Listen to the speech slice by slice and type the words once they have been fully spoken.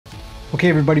Okay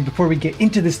everybody, before we get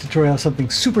into this tutorial, something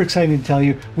super exciting to tell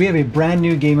you. We have a brand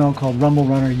new game out called Rumble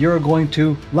Runner. You're going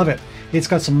to love it. It's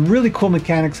got some really cool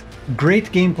mechanics,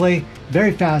 great gameplay,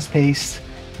 very fast paced,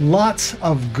 lots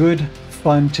of good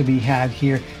fun to be had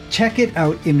here. Check it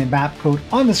out in the map code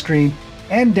on the screen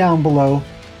and down below,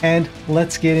 and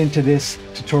let's get into this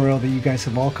tutorial that you guys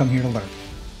have all come here to learn.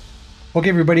 Okay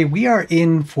everybody, we are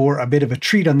in for a bit of a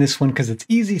treat on this one because it's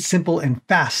easy, simple, and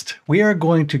fast. We are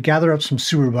going to gather up some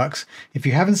super bucks. If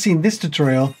you haven't seen this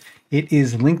tutorial, it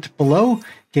is linked below.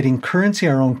 Getting currency,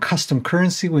 our own custom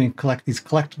currency. When we collect these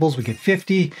collectibles, we get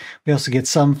 50. We also get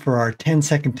some for our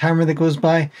 10-second timer that goes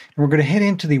by. And we're going to head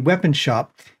into the weapon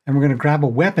shop and we're going to grab a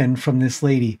weapon from this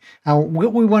lady. Now,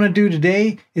 what we want to do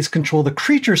today is control the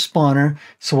creature spawner.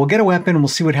 So we'll get a weapon and we'll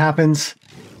see what happens.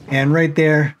 And right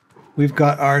there, we've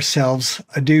got ourselves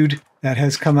a dude that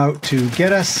has come out to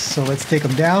get us. So let's take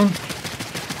him down.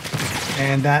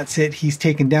 And that's it. He's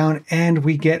taken down and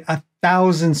we get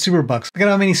 1,000 super bucks. Look at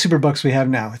how many super bucks we have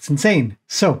now. It's insane.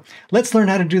 So let's learn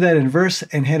how to do that in verse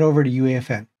and head over to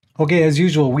UEFN. Okay, as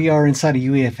usual, we are inside of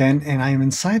UEFN and I am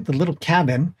inside the little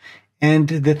cabin. And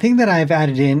the thing that I've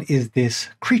added in is this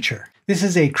creature. This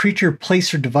is a creature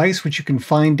placer device, which you can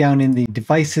find down in the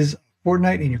devices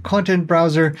Fortnite in your content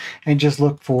browser and just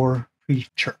look for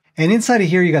creature. And inside of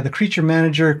here, you got the creature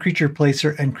manager, creature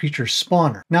placer, and creature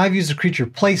spawner. Now I've used a creature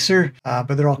placer, but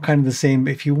they're all kind of the same.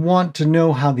 If you want to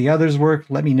know how the others work,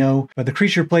 let me know. But the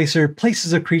creature placer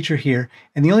places a creature here.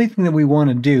 And the only thing that we want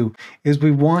to do is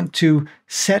we want to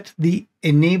set the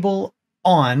enable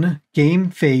on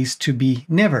game phase to be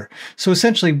never. So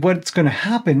essentially what's going to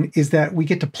happen is that we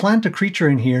get to plant a creature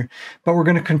in here, but we're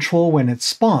going to control when it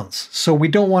spawns. So we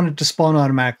don't want it to spawn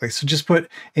automatically. So just put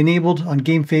enabled on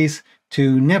game phase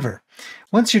to never.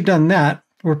 Once you're done that,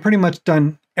 we're pretty much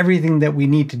done everything that we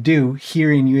need to do here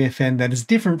in UEFN that is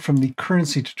different from the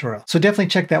currency tutorial. So definitely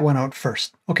check that one out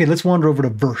first. Okay, let's wander over to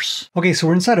verse. Okay, so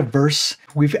we're inside of verse.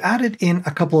 We've added in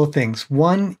a couple of things.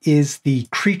 One is the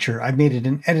creature. I've made it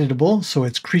an editable, so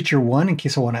it's creature 1 in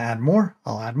case I want to add more.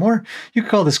 I'll add more. You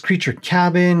can call this creature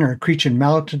cabin or creature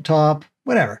mountaintop,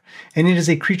 whatever. And it is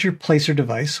a creature placer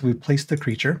device. We place the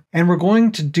creature and we're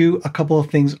going to do a couple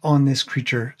of things on this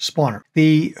creature spawner.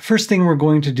 The first thing we're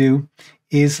going to do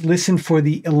is listen for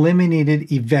the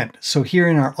eliminated event. So here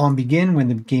in our on begin, when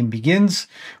the game begins,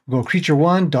 we'll go creature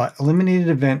 1.eliminated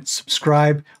event,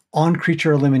 subscribe on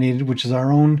creature eliminated, which is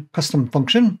our own custom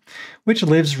function, which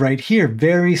lives right here.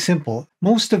 Very simple.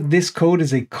 Most of this code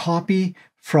is a copy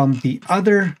from the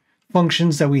other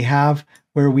functions that we have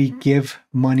where we give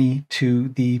money to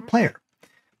the player.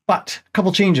 But a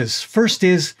couple changes. First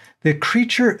is the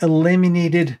creature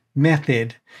eliminated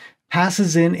method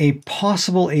passes in a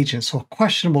possible agent. So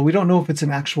questionable, we don't know if it's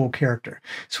an actual character.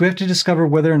 So we have to discover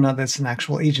whether or not that's an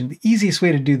actual agent. The easiest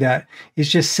way to do that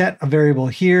is just set a variable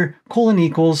here, colon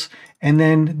equals, and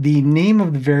then the name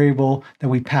of the variable that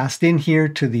we passed in here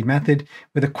to the method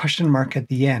with a question mark at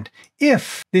the end.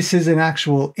 If this is an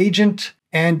actual agent,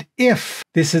 and if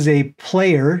this is a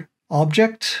player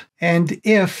object, and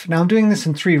if, now I'm doing this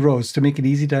in 3 rows to make it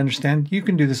easy to understand, you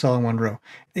can do this all in 1 row.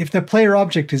 If the player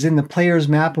object is in the player's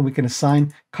map and we can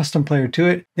assign custom player to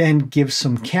it, then give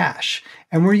some cash.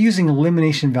 And we're using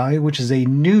elimination value, which is a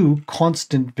new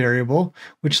constant variable,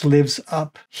 which lives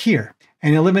up here.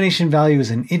 And elimination value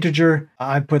is an integer.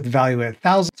 I put the value at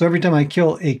 1,000. So every time I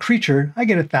kill a creature, I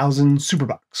get 1,000 super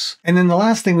bucks. And then the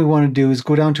last thing we want to do is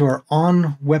go down to our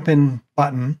on weapon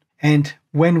button. And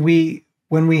when we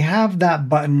have that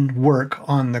button work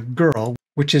on the girl,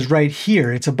 which is right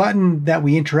here, it's a button that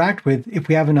we interact with. If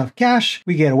we have enough cash,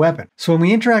 we get a weapon. So when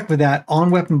we interact with that,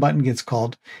 on weapon button gets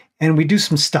called and we do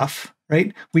some stuff,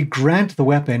 right? We grant the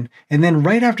weapon. And then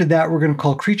right after that, we're going to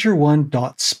call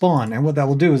creature1.spawn. And what that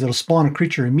will do is it'll spawn a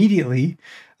creature immediately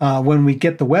when we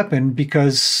get the weapon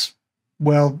because,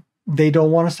 well, they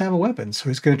don't want us to have a weapon. So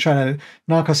he's going to try to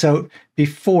knock us out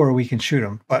before we can shoot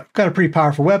him. But we've got a pretty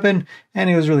powerful weapon and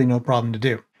it was really no problem to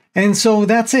do. And so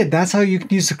that's it. That's how you can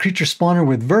use the creature spawner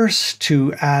with verse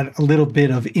to add a little bit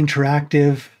of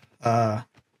interactive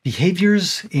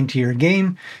behaviors into your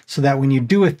game so that when you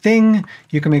do a thing,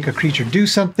 you can make a creature do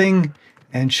something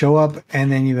and show up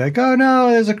and then you're like, oh no,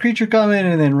 there's a creature coming,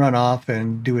 and then run off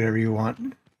and do whatever you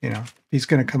want. You know, if he's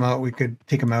going to come out, we could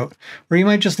take him out, or he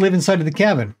might just live inside of the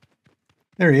cabin.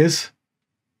 There he is.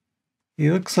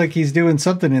 He looks like he's doing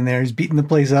something in there. He's beating the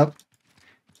place up.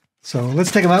 So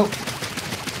let's take him out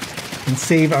and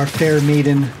save our fair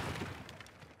maiden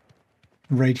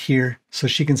right here so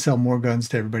she can sell more guns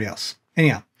to everybody else.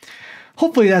 Anyhow,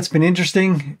 hopefully that's been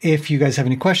interesting. If you guys have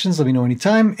any questions, let me know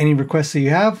anytime. Any requests that you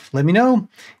have, let me know.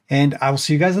 And I will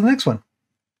see you guys in the next one.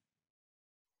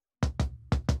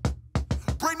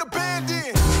 bring the band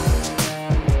in.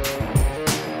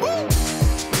 Woo!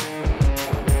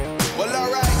 Well,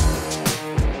 alright.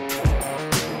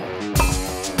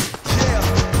 Yeah,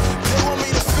 they want me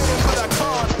to fit in, but I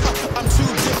can't. I'm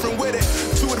too different with it,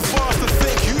 too advanced to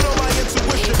think. You know my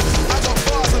intuition. I got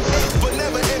bars and earth, but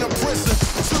never in a prison.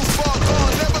 Too far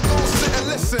gone, never gonna sit and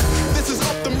listen. This is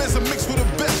optimism mixed with the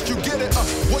best. You get it?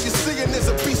 What you're seeing is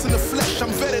a beast in the flesh.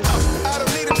 I'm vetted up. I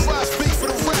don't need to try speak for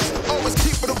the rest. Always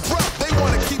keep it abrupt. They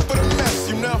wanna keep it a mess,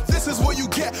 you know. This is what you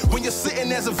get when you're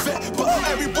sitting as a vet. But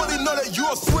everybody know that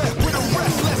you're a threat with the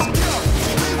rest. Let's get